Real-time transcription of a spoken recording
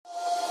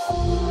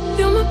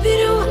You might be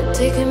the one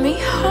taking me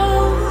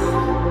home.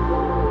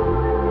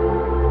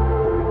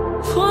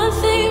 One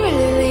thing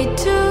really lead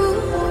to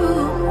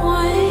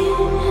one.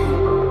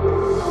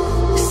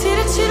 See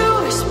that you're the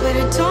worst, but I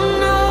don't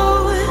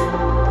know.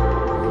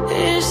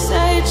 Is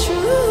that true?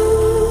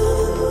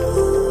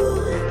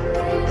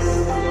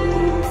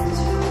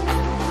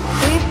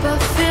 We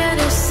both feel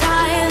the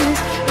silence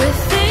with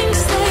things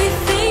they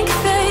think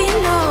they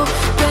know.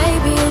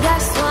 Baby,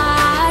 that's why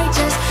I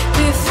just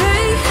be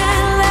free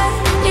and let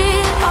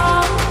it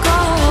all go.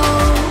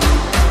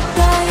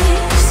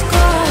 Let's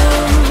go.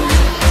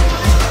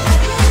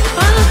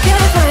 I don't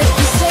care what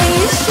you say,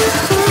 it's true.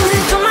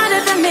 Don't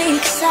matter to me,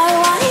 'cause I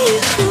want you.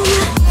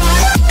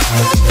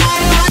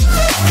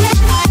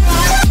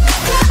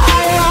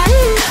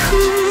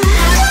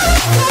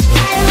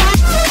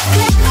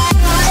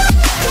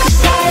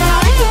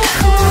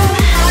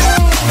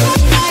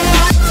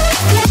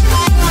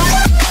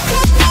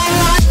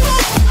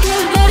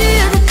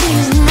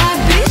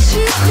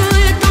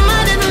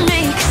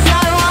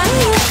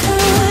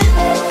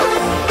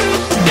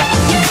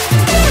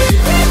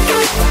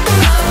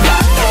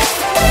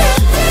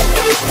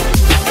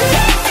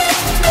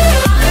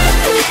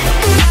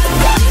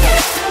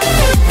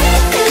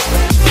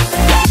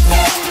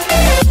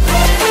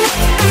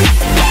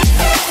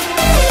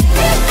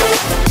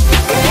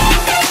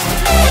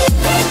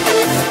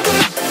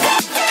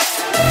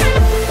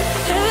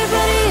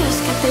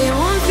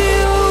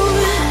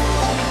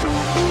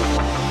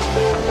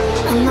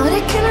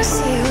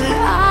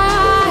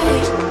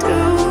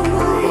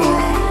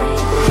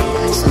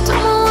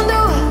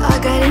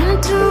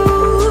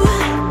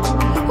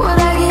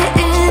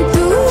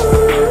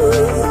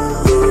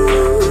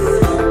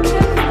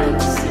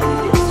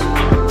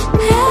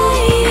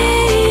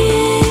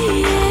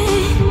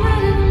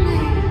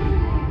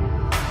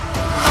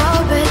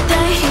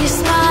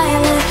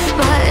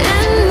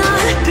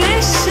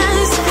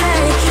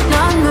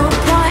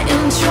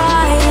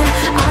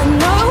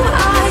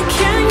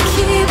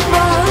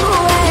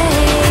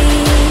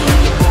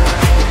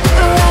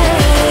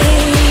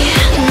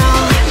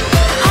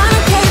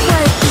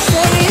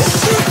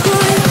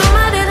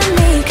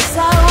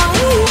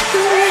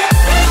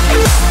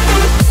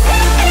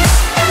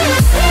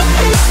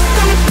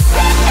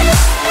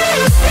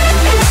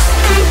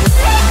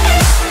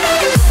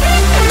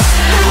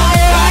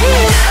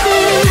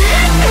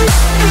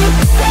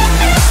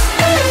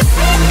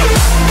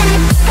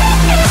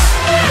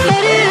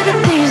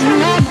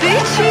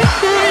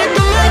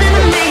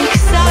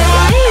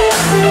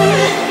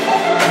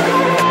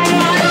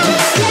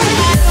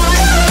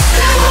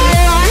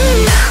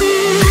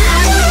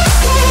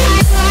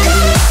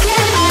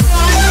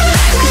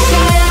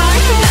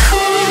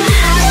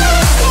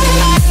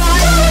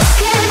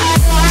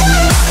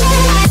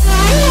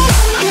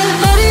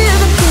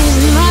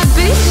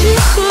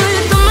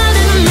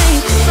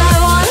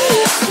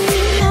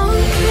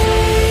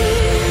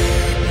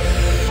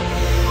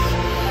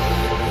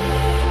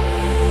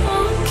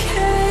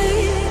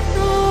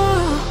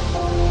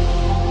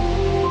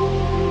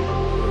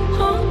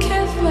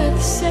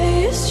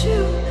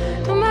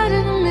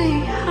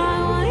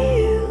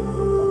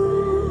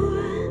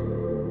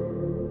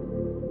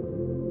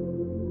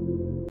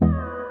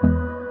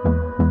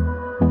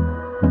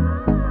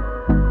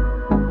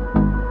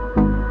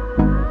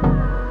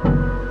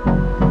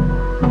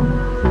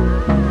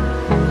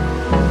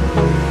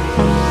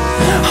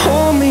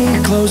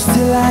 Close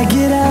till I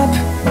get up.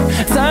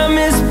 Time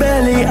is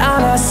barely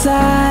on our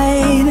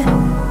side.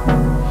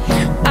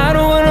 I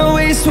don't wanna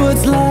waste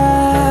what's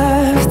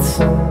left.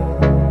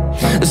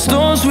 The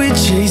storms we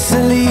chase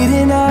are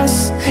leading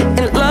us,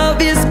 and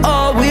love is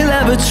all we'll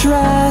ever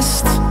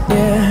trust.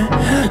 Yeah,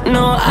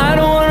 no, I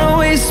don't wanna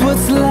waste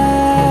what's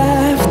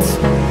left.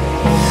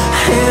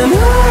 And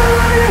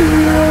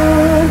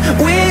on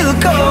we'll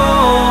go,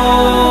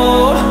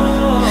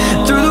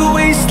 through the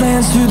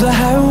wastelands, through the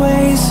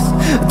highways,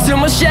 till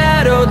my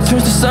shadow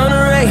turns to sun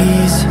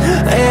rays.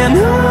 And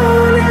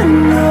on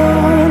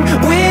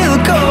we'll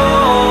go,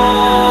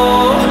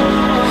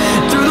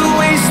 through the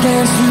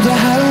wastelands, through the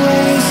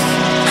highways.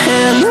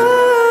 And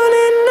on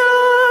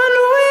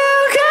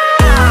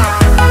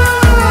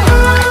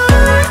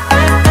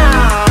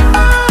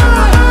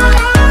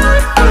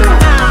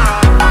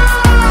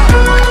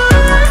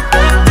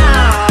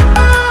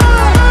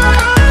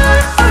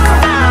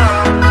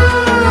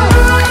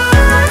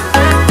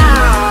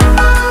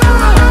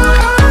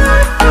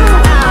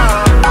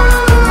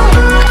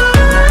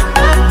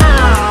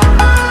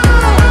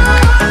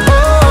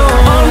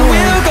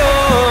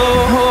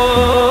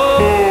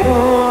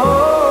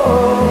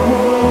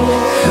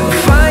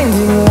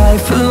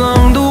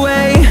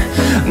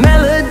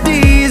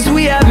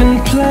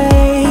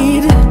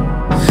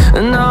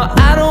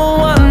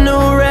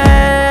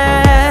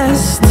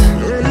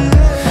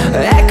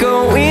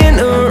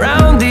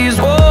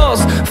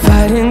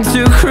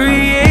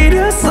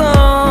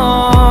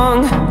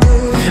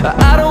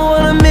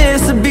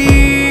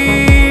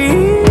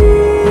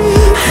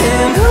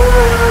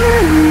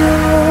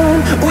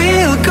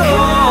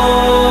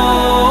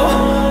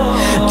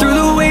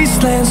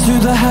wastelands, through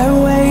the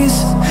highways,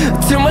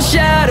 till my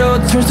shadow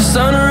turns to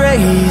sun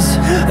rays.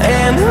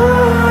 And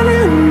on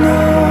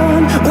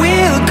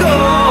we'll go,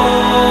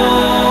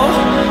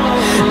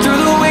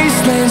 through the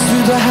wastelands,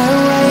 through the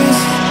highways,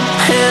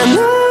 and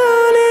on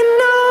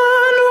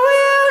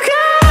we'll go.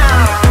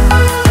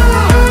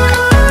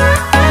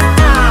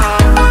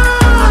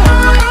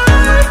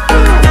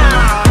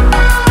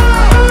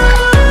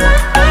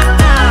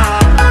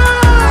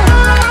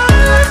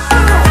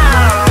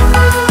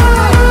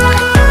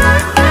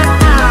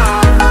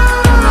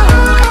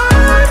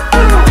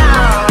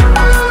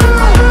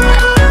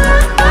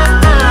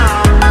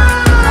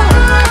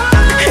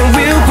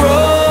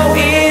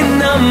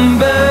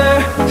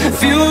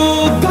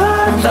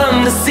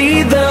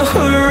 See the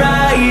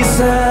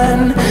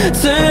horizon,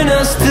 turn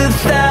us to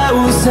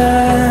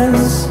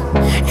thousands,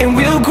 and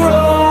we'll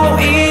grow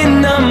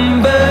in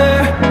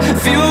number,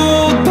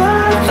 fueled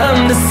by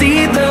them to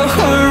see the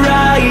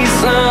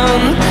horizon.